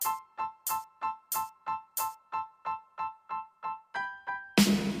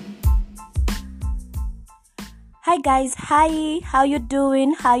Hi guys, hi. How you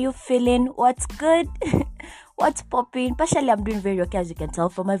doing? How you feeling? What's good? What's popping? Partially, I'm doing very okay, as you can tell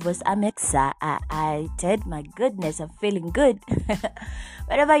from my voice. I'm excited. My goodness, I'm feeling good.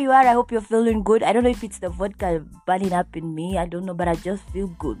 Wherever you are, I hope you're feeling good. I don't know if it's the vodka burning up in me. I don't know, but I just feel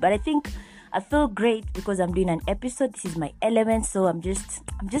good. But I think I feel great because I'm doing an episode. This is my element, so I'm just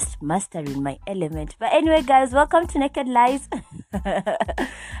mastering my element. But anyway, guys, welcome to Naked Lies.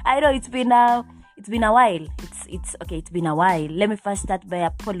 I know it's been a while. It's okay. It's been a while. Let me first start by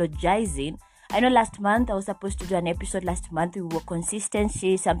apologizing. I know last month I was supposed to do an episode. Last month we were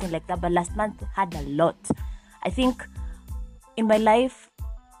consistency, something like that. But last month had a lot. I think in my life,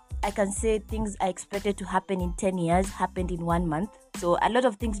 I can say things I expected to happen in 10 years happened in 1 month. So a lot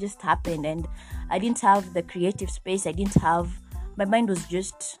of things just happened, and I didn't have the creative space. My mind was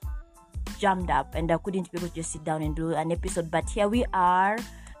just jammed up, and I couldn't be able to just sit down and do an episode. But here we are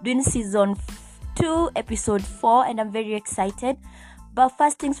doing season 2, episode 4, and I'm very excited. But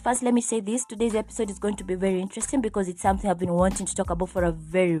first things first, let me say this. Today's episode is going to be very interesting because it's something I've been wanting to talk about for a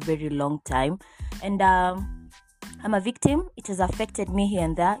very, very long time. And I'm a victim. It has affected me here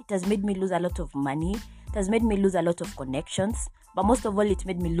and there. It has made me lose a lot of money. It has made me lose a lot of connections. But most of all, it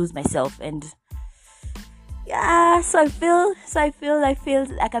made me lose myself. And yeah, so I feel I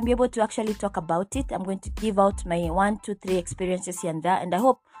can be able to actually talk about it. I'm going to give out my 1, 2, 3 experiences here and there. And I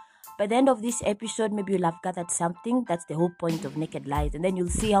hope by the end of this episode, maybe you'll have gathered something. That's the whole point of Naked Lies. And then you'll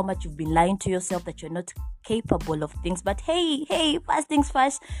see how much you've been lying to yourself that you're not capable of things. But hey, first things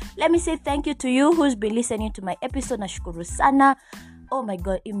first, let me say thank you to you who's been listening to my episode. Nashukuru sana. Oh my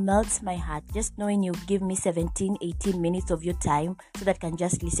God, it melts my heart just knowing you give me 17, 18 minutes of your time so that can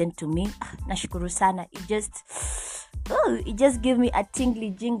just listen to me. Nashukuru sana. It just gave me a tingly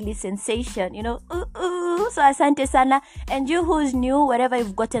jingly sensation, So asante sana. And you who's new, wherever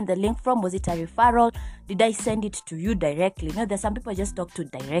you've gotten the link from, was it a referral? Did I send it to you directly? There's some people I just talk to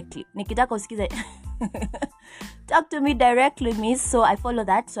directly. Nikitaka usikize talk to me directly, miss. So I follow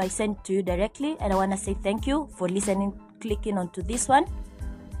that. So I send to you directly, and I want to say thank you for listening, clicking onto this one.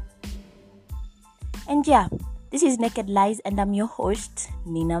 And yeah, this is Naked Lies, and I'm your host,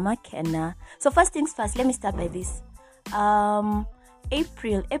 Nina McKenna. So first things first, let me start by this.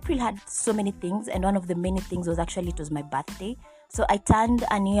 April had so many things, and one of the many things was actually it was my birthday. So I turned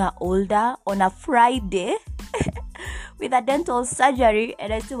a year older on a Friday with a dental surgery,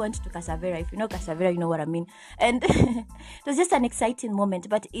 and I still went to Casavera. If you know Casavera, you know what I mean. And it was just an exciting moment,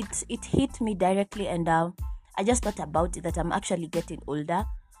 but it hit me directly, and I just thought about it that I'm actually getting older.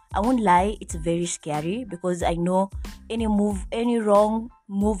 I won't lie, it's very scary because I know any wrong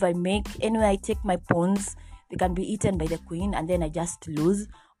move I make, anywhere I take my pawns, they can be eaten by the queen and then I just lose.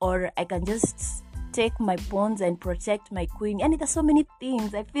 Or I can just take my pawns and protect my queen. And there's so many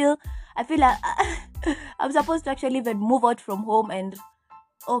things. I feel like I'm supposed to actually even move out from home, and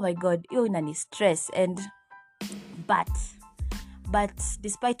oh my God, you're in any stress. And but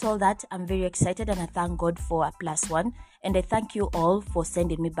despite all that, I'm very excited, and I thank God for a +1. And I thank you all for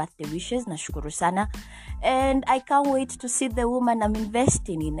sending me birthday wishes. Nashukuru sana. And I can't wait to see the woman I'm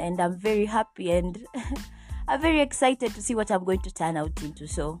investing in, and I'm very happy, and I'm very excited to see what I'm going to turn out into.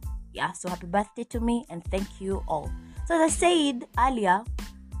 So yeah, so happy birthday to me, and thank you all. So as I said earlier,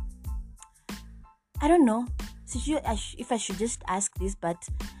 I don't know if I should just ask this, but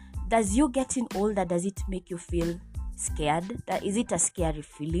does you getting older, does it make you feel scared? Is it a scary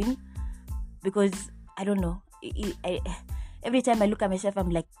feeling? Because I don't know. Every time I look at myself, I'm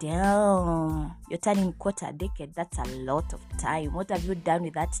like, damn, you're turning a decade. That's a lot of time. What have you done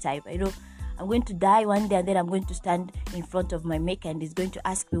with that time? I know I'm going to die one day, and then I'm going to stand in front of my maker, and he's going to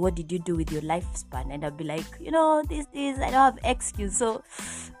ask me, what did you do with your lifespan? And I'll be like, this, I don't have excuse. So,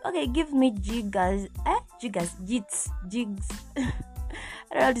 okay, give me jigs. I don't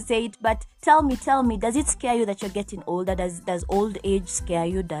know how to say it, but tell me, does it scare you that you're getting older? Does old age scare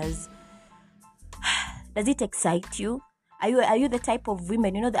you? Does it excite you? Are you the type of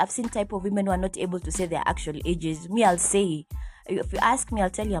women, I've seen type of women who are not able to say their actual ages. Me, I'll say, if you ask me, I'll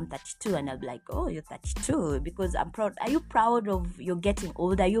tell you I'm 32, and I'll be like, oh, you're 32, because I'm proud. Are you proud of your getting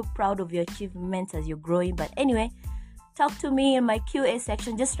older? Are you proud of your achievements as you're growing? But anyway, talk to me in my QA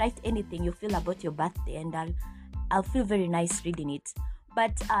section. Just write anything you feel about your birthday, and I'll feel very nice reading it.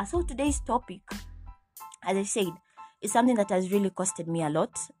 But so today's topic, as I said, is something that has really costed me a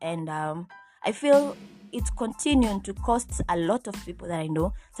lot, and I feel it's continuing to cost a lot of people that I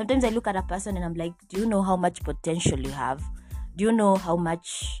know. Sometimes I look at a person and I'm like, do you know how much potential you have? Do you know how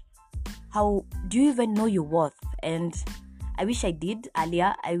do you even know your worth? And I wish I did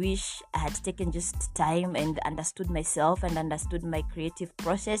earlier. I wish I had taken just time and understood myself and understood my creative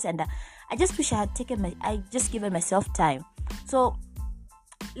process. And I just wish I just given myself time. So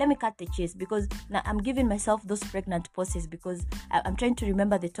let me cut the chase, because now I'm giving myself those pregnant pauses because I'm trying to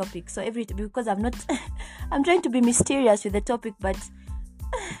remember the topic. So because I'm not, I'm trying to be mysterious with the topic, but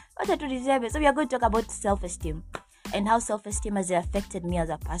what I do deserve it. So we are going to talk about self-esteem and how self-esteem has affected me as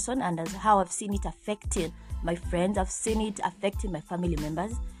a person, and as how I've seen it affecting my friends. I've seen it affecting my family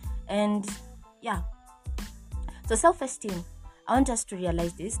members, and yeah. So self-esteem, I want us to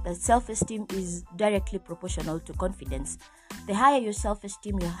realize this, that self-esteem is directly proportional to confidence. The higher your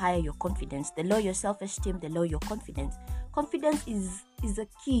self-esteem, the higher your confidence. The lower your self-esteem, the lower your confidence. Confidence is the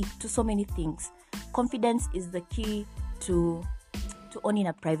key to so many things. Confidence is the key to owning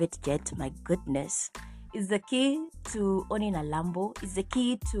a private jet. My goodness. Is the key to owning a Lambo. Is the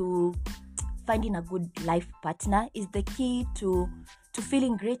key to finding a good life partner. Is the key to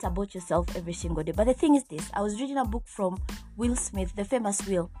feeling great about yourself every single day. But the thing is this, I was reading a book from Will Smith, the famous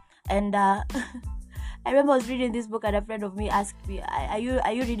Will, and I remember I was reading this book and a friend of me asked me, are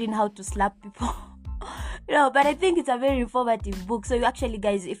you reading how to slap people? But I think it's a very informative book. So you actually,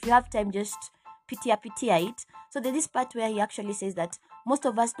 guys, if you have time, just pity it. So there's this part where he actually says that most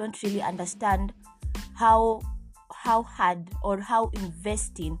of us don't really understand how hard or how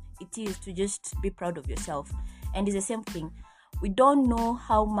investing it is to just be proud of yourself. And it's the same thing. We don't know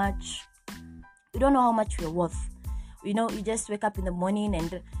how much we're worth. You just wake up in the morning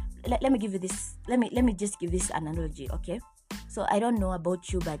and let me give you this. Let me just give this analogy, okay? So I don't know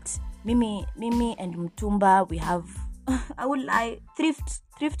about you, but Mimi and Mtumba, we have I would lie, thrift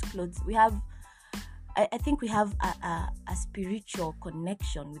clothes. We have I think we have a spiritual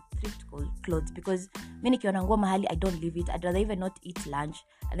connection with thrift clothes, because mimi nikiona nguo mahali, I don't leave it. I'd rather even not eat lunch.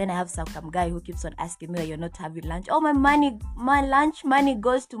 And then I have some guy who keeps on asking me why you're not having lunch. Oh, my lunch money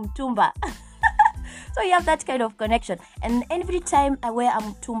goes to Mtumba. So you have that kind of connection. And every time I wear a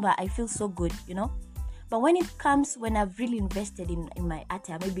Mtumba, I feel so good, But when I've really invested in my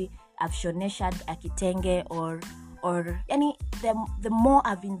attire, maybe I've shoneshed a kitenge or the more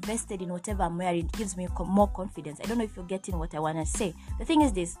I've invested in whatever I'm wearing, it gives me more confidence. I don't know if you're getting what I want to say. The thing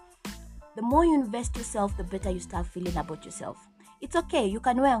is this, the more you invest yourself, the better you start feeling about yourself. It's okay, you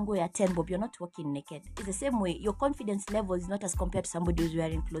can wear nguo ya 10 bob, you're not walking naked. It's the same way, your confidence level is not as compared to somebody who's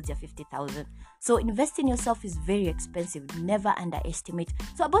wearing clothes at 50,000. So investing in yourself is very expensive, never underestimate.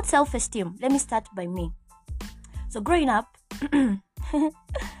 So about self-esteem, let me start by me. So growing up,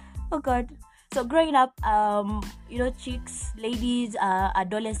 oh God. So growing up, chicks, ladies,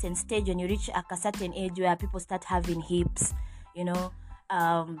 adolescent stage, when you reach a certain age where people start having hips, there's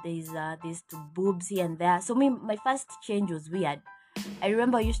two boobs here and there. So my first change was weird. I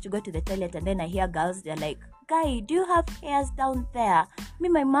remember I used to go to the toilet and then I hear girls, they're like, "Guy, do you have hairs down there?"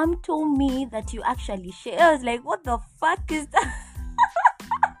 My mom told me that you actually shave. I was like, what the fuck is that?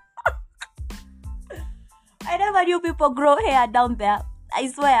 I never knew people grow hair down there. I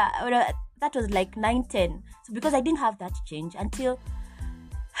swear. That was like 9-10. So because I didn't have that change until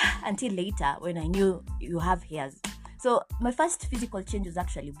later when I knew you have hairs. So my first physical change was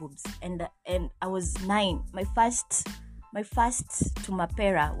actually boobs, and I was 9. My first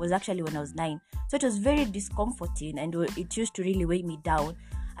tumapera was actually when I was 9. So it was very discomforting, and it used to really weigh me down,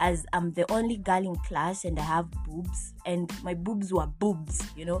 as I'm the only girl in class and I have boobs, and my boobs were boobs,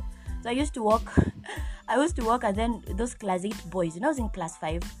 So I used to walk, and then those class 8 boys, I was in class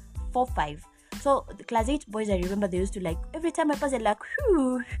 5. 4-5. So the class 8 boys, I remember they used to, like, every time I passed, they're like,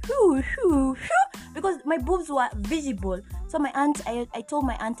 hoo, hoo, hoo, hoo, because my boobs were visible. So my aunt, I told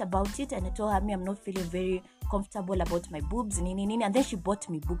my aunt about it, and I told her, I'm not feeling very comfortable about my boobs, and then she bought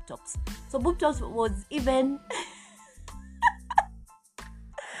me boob tops. So boob tops was even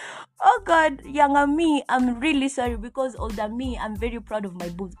oh God, younger me, I'm really sorry, because older me, I'm very proud of my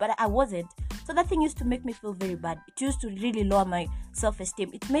boobs, but I wasn't. So that thing used to make me feel very bad. It used to really lower my self-esteem.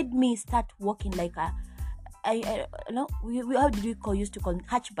 It made me start walking like used to call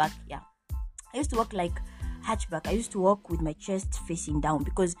hatchback. Yeah, I used to walk like hatchback. I used to walk with my chest facing down,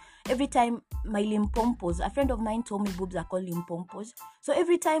 because every time my limpompos, a friend of mine told me boobs are called limpompos. So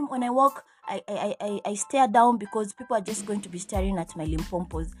every time when I walk, I stare down, because people are just going to be staring at my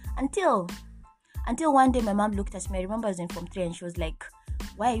limpompos until one day my mom looked at me. I remember I was in Form 3 and she was like,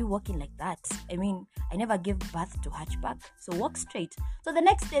 "Why are you walking like that? I mean, I never gave birth to hatchback, so walk straight." So the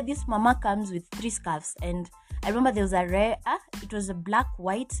next day, this mama comes with 3 scarves, and I remember there was it was a black,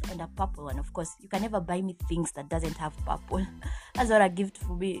 white, and a purple one. Of course, you can never buy me things that doesn't have purple. That's not a gift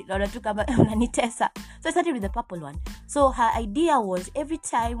for me. So I started with the purple one. So her idea was, every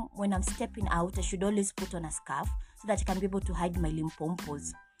time when I'm stepping out, I should always put on a scarf. so that I can be able to hide my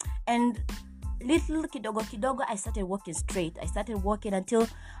limpompos. And little kidogo, I started walking straight. I started walking until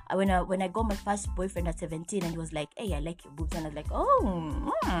when I got my first boyfriend at 17, and he was like, hey, I like your boobs. And I was like,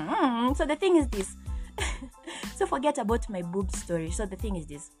 oh. So the thing is this. So forget about my boobs story. So the thing is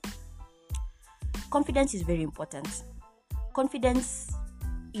this. Confidence is very important. Confidence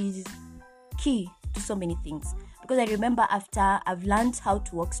is key to so many things. Because I remember after I've learned how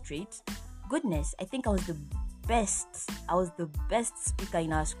to walk straight, goodness, I think I was the best speaker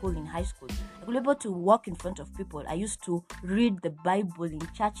in our school, in high school. I was able to walk in front of people. I used to read the Bible in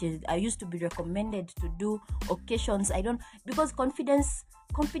churches. I used to be recommended to do occasions. Because confidence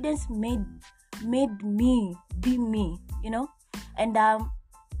made me be me, And I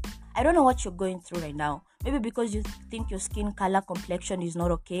don't know what you're going through right now. Maybe because you think your skin color, complexion is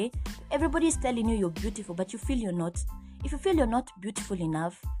not okay. Everybody is telling you you're beautiful, but you feel you're not. If you feel you're not beautiful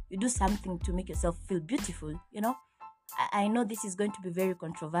enough, you do something to make yourself feel beautiful, I know this is going to be very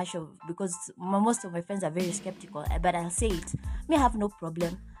controversial because most of my friends are very skeptical, but I'll say it. I have no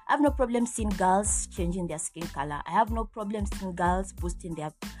problem. I have no problem seeing girls changing their skin color. I have no problem seeing girls boosting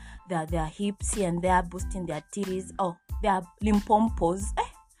their hips here and there, boosting their titties, their limpompos,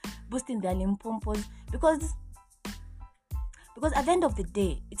 boosting their limpompos, because at the end of the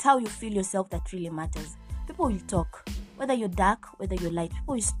day, it's how you feel yourself that really matters. People will talk. Whether you're dark, whether you're light,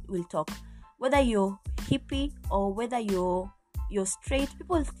 people will talk. Whether you're hippie or whether you're straight,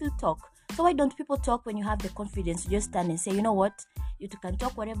 people will still talk. So why don't people talk when you have the confidence to just stand and say, you know what, you can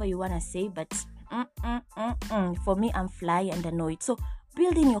talk whatever you want to say, but for me, I'm fly and I know it. So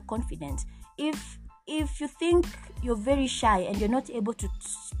building your confidence. If you think you're very shy and you're not able to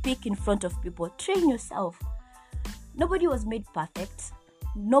speak in front of people, train yourself. Nobody was made perfect.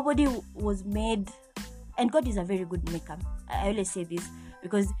 Nobody was made... And God is a very good maker. I always say this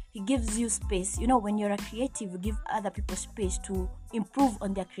because He gives you space. When you're a creative, you give other people space to improve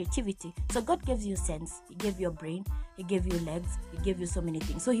on their creativity. So God gives you sense. He gave you a brain. He gave you legs. He gave you so many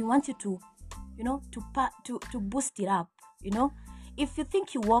things. So He wants you to, to boost it up. If you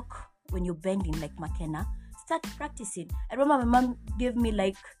think you walk when you're bending like McKenna, start practicing. I remember my mom gave me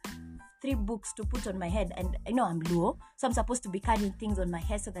like 3 books to put on my head, and I know I'm Luo, so I'm supposed to be carrying things on my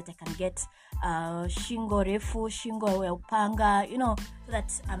head so that I can get shingo refu, shingo upanga, so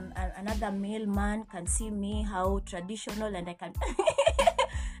that another male man can see me how traditional, and I can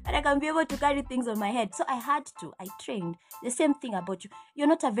and I can be able to carry things on my head. So I trained. The same thing about you. You're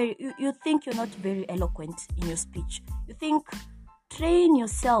not you think you're not very eloquent in your speech. You think, train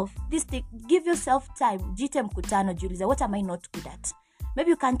yourself. This thing, give yourself time. Jite mkutano, jiulize, what am I not good at?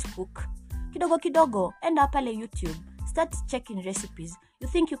 Maybe you can't cook. Kidogo. End up on YouTube. Start checking recipes. You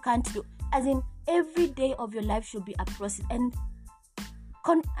think you can't do. As in, every day of your life should be a process. And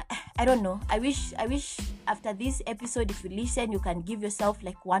I don't know. I wish after this episode, if you listen, you can give yourself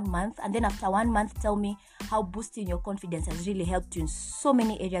like 1 month. And then after 1 month, tell me how boosting your confidence has really helped you in so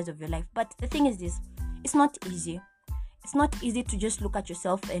many areas of your life. But the thing is this. It's not easy. It's not easy to just look at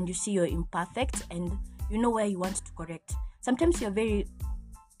yourself and you see you're imperfect and you know where you want to correct. Sometimes you're very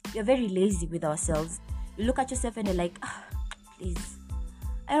lazy with ourselves. You look at yourself and you're like, please.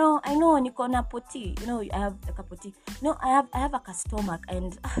 I know, niko na poti. I have like a poti. I have like a stomach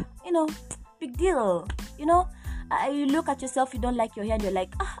and, big deal. You look at yourself, you don't like your hair and you're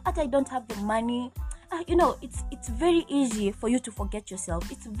like, I don't have the money. It's very easy for you to forget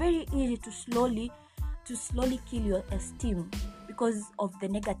yourself. It's very easy to slowly kill your esteem because of the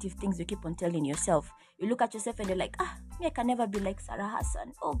negative things you keep on telling yourself. You look at yourself and you're like, me, I can never be like Sarah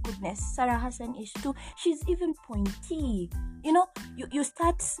Hassan. Oh goodness, Sarah Hassan is too. She's even pointy. You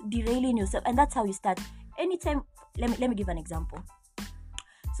start derailing yourself, and that's how you start. Anytime, let me give an example.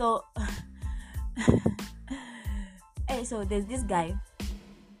 So, so there's this guy,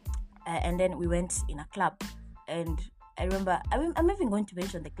 and then we went in a club, and I remember, I'm even going to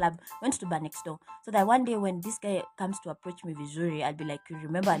mention the club, went to bar next door, so that one day when this guy comes to approach me visually, I'll be like, you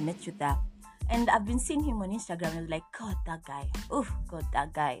remember I met you there? And I've been seeing him on Instagram, and I was like, God, that guy. Oh, God,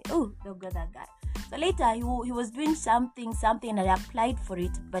 that guy. Oh, God, that guy. So later, he was doing something, and I applied for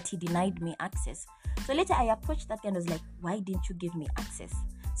it, but he denied me access. So later, I approached that guy and was like, why didn't you give me access?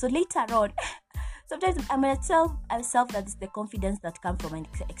 So later on, sometimes I'm going to tell myself that it's the confidence that comes from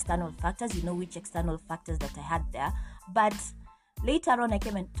external factors. You know which external factors that I had there. But later on, I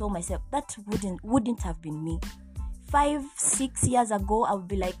came and told myself that wouldn't have been me. 5-6 years ago, I would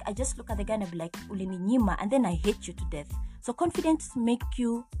be like, I just look at the guy and I'd be like, Ulini Nyima, and then I hate you to death. So confidence makes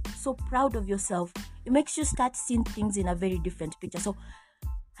you so proud of yourself. It makes you start seeing things in a very different picture. So,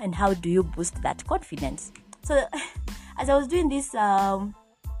 and how do you boost that confidence? So, as I was doing this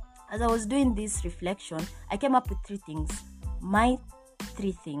as I was doing this reflection, I came up with 3 things. My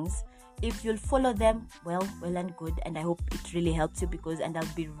 3 things. If you'll follow them, well and good, and I hope it really helps you, and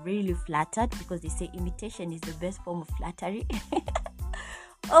I'll be really flattered, because they say imitation is the best form of flattery.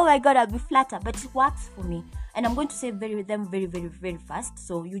 Oh my God, I'll be flattered, but it works for me. And I'm going to say them very, very, very fast,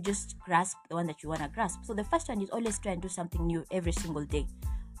 so you just grasp the one that you want to grasp. So the first one is always try and do something new every single day.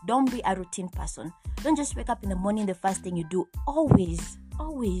 Don't be a routine person. Don't just wake up in the morning, the first thing you do, always,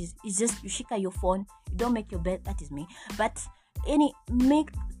 is just you shika your phone, you don't make your bed. That is me. But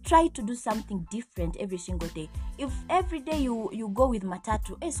try to do something different every single day. If every day you go with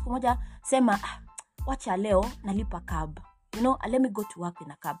matatu, siku moja sema, wacha leo nalipa cab. Let me go to work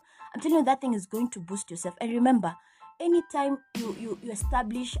in a cab. I'm telling you, that thing is going to boost yourself. And remember, anytime you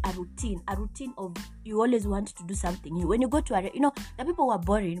establish a routine of you always want to do something new. When you go to the people who are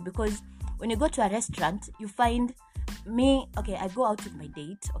boring, because when you go to a restaurant, you find me, okay, I go out with my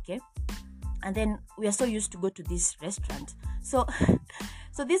date, okay, and then we are so used to go to this restaurant. So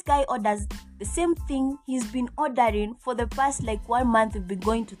this guy orders the same thing he's been ordering for the past 1 month. We've been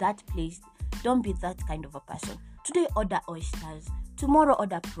going to that place. Don't be that kind of a person. Today order oysters, tomorrow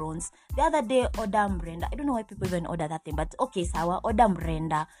order prawns, the other day order mrenda. I don't know why people even order that thing, but okay, sawa, order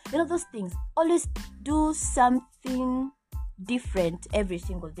mrenda. Those things. Always do something different every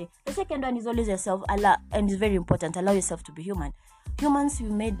single day. The second one is always yourself, and it's very important. Allow yourself to be human. Humans,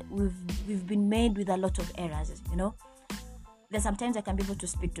 we've been made with a lot of errors. There's sometimes I can be able to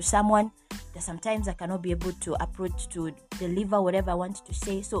speak to someone. There's sometimes I cannot be able to approach to deliver whatever I want to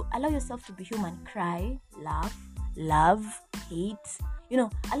say. So allow yourself to be human. Cry, laugh, love, hate.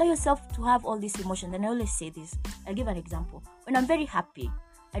 Allow yourself to have all these emotions. And I always say this. I'll give an example. When I'm very happy,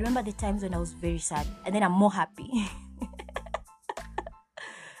 I remember the times when I was very sad, and then I'm more happy.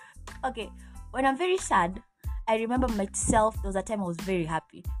 Okay, when I'm very sad, I remember myself, there was a time I was very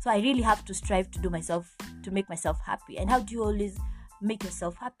happy. So I really have to strive to make myself happy. And how do you always make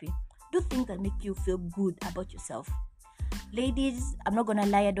yourself happy? Do things that make you feel good about yourself. Ladies, I'm not gonna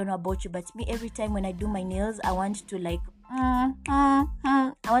lie, I don't know about you, but me, every time when I do my nails, I want to I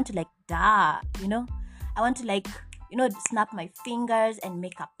want to I want to snap my fingers and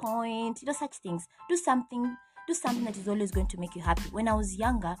make a point, such things. Do something that is always going to make you happy. When I was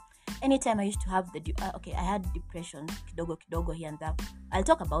younger, anytime I used to have I had depression, kidogo here and there. I'll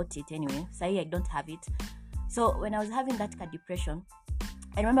talk about it anyway. Sorry, I don't have it. So when I was having that depression,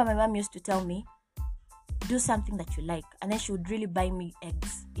 I remember my mom used to tell me, do something that you like, and then she would really buy me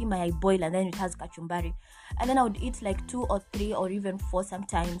eggs. I boil, and then it has kachumbari, and then I would eat 2 or 3 or even 4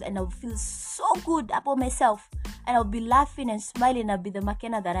 sometimes, and I would feel so good about myself, and I would be laughing and smiling. I'll be the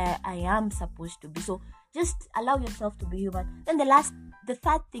Makena that I am supposed to be. So just allow yourself to be human. Then the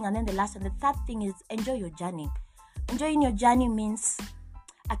third thing, and then the last one. The third thing is enjoy your journey. Enjoying your journey means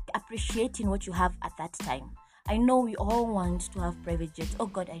appreciating what you have at that time. I know we all want to have private jets. Oh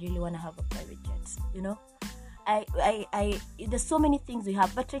God, I really want to have a private jet. There's so many things we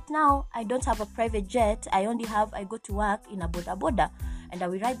have, but right now I don't have a private jet. I go to work in a boda boda, and I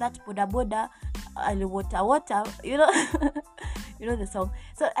will ride that boda boda. I'll water, the song.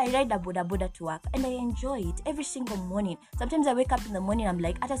 So I ride a boda boda to work, and I enjoy it every single morning. Sometimes I wake up in the morning, I'm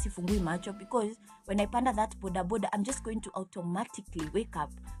like, ata sifungui macho, because when I panda that boda boda, I'm just going to automatically wake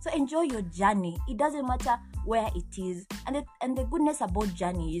up. So enjoy your journey. It doesn't matter where it is, and the goodness about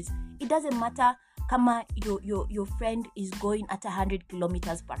journey is, it doesn't matter kama your friend is going at 100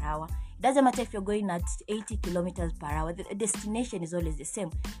 kilometers per hour. It doesn't matter if you're going at 80 kilometers per hour. The destination is always the same.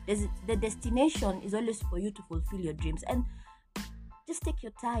 The destination is always for you to fulfill your dreams. And just take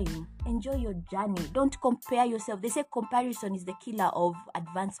your time. Enjoy your journey. Don't compare yourself. They say comparison is the killer of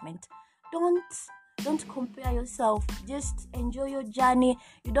advancement. Don't compare yourself. Just enjoy your journey.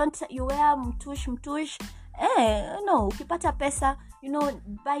 You wear mtush. No, ukipata pesa,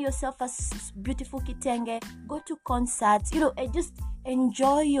 buy yourself a beautiful kitenge, go to concerts, just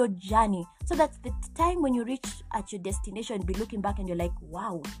enjoy your journey, so that the time when you reach at your destination, be looking back and you're like,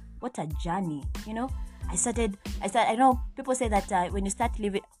 wow, what a journey. I know people say that when you start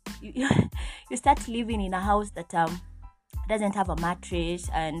living, you start living in a house that doesn't have a mattress,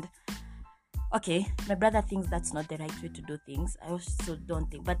 and okay, my brother thinks that's not the right way to do things. I also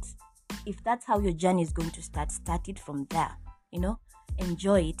don't think, but if that's how your journey is going to start it from there.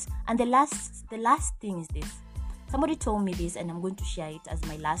 Enjoy it. And the last thing is this. Somebody told me this, and I'm going to share it as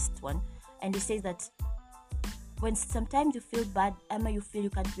my last one. And it says that when sometimes you feel bad, you feel you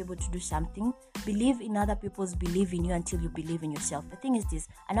can't be able to do something, believe in other people's believe in you until you believe in yourself. The thing is this: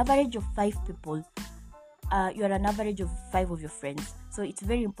 an average of 5 people, you're an average of 5 of your friends. So it's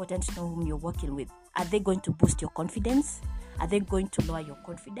very important to know whom you're working with. Are they going to boost your confidence? Are they going to lower your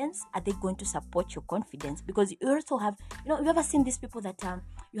confidence? Are they going to support your confidence? Because you also have, you've ever seen these people that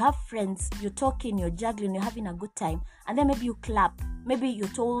you have friends, you're talking, you're juggling, you're having a good time, and then maybe you clap, maybe you're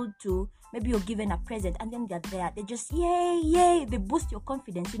told to, maybe you're given a present, and then they're there, they just yay, they boost your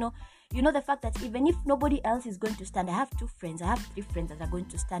confidence. You know the fact that even if nobody else is going to stand, I have 2 friends, I have 3 friends that are going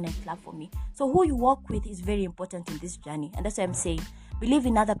to stand and clap for me. So who you walk with is very important in this journey, and that's why I'm saying, believe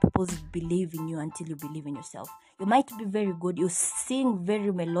in other people's believe in you until you believe in yourself. You might be very good, you sing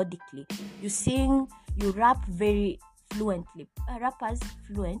very melodically, you rap very fluently. Rappers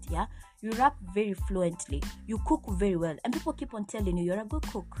fluent, yeah. You rap very fluently. You cook very well, and people keep on telling you you're a good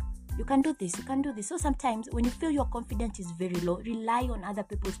cook. You can do this. So sometimes when you feel your confidence is very low, rely on other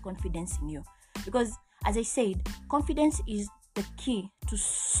people's confidence in you, because as I said, confidence is the key to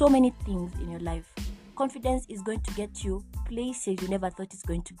so many things in your life. Confidence is going to get you places you never thought it's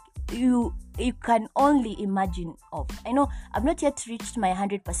going to. You can only imagine of. I know I've not yet reached my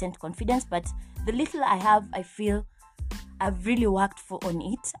 100% confidence, but the little I have, I feel I've really worked on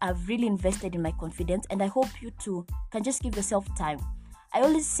it. I've really invested in my confidence, and I hope you too can just give yourself time. I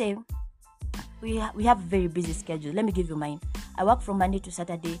always say we have a very busy schedule. Let me give you mine. I work from Monday to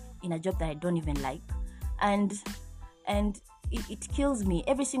Saturday in a job that I don't even like, and it kills me.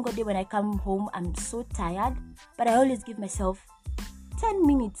 Every single day when I come home, I'm so tired, but I always give myself 10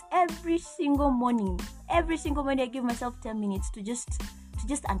 minutes every single morning. Every single morning I give myself 10 minutes to just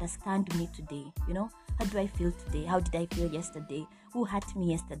understand me today. How do I feel today? How did I feel yesterday? Who hurt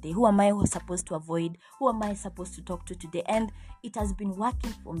me yesterday? Who am I supposed to avoid? Who am I supposed to talk to today? And it has been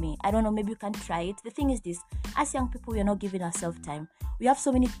working for me. I don't know, maybe you can try it. The thing is this, as young people, we are not giving ourselves time. We have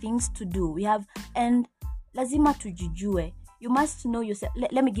so many things to do. And lazima tujijue. You must know yourself.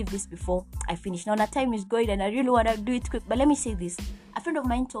 Let me give this before I finish. Now, time is going and I really want to do it quick. But let me say this. A friend of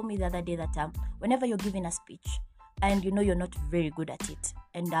mine told me the other day that whenever you're giving a speech and you're not very good at it,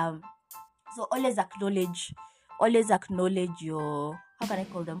 and so always acknowledge your, how can I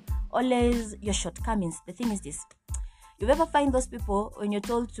call them? Always your shortcomings. The thing is this. You ever find those people when you're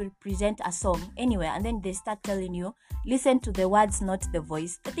told to present a song anywhere and then they start telling you, listen to the words, not the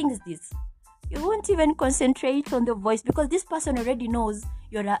voice. The thing is this. You won't even concentrate on the voice because this person already knows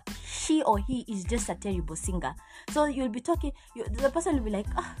she or he is just a terrible singer. So you'll be talking, the person will be like,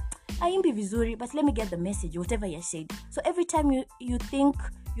 aimbi vizuri, but let me get the message, whatever you said. So every time you think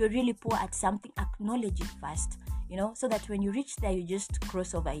you're really poor at something, acknowledge it first, so that when you reach there, you just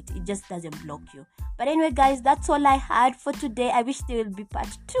cross over it. It just doesn't block you. But anyway, guys, that's all I had for today. I wish there will be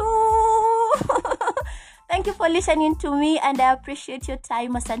part 2. Thank you for listening to me, and I appreciate your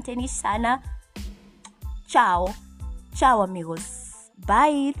time. Asanteni sana. Ciao, amigos.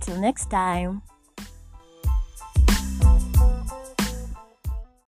 Bye. Till next time.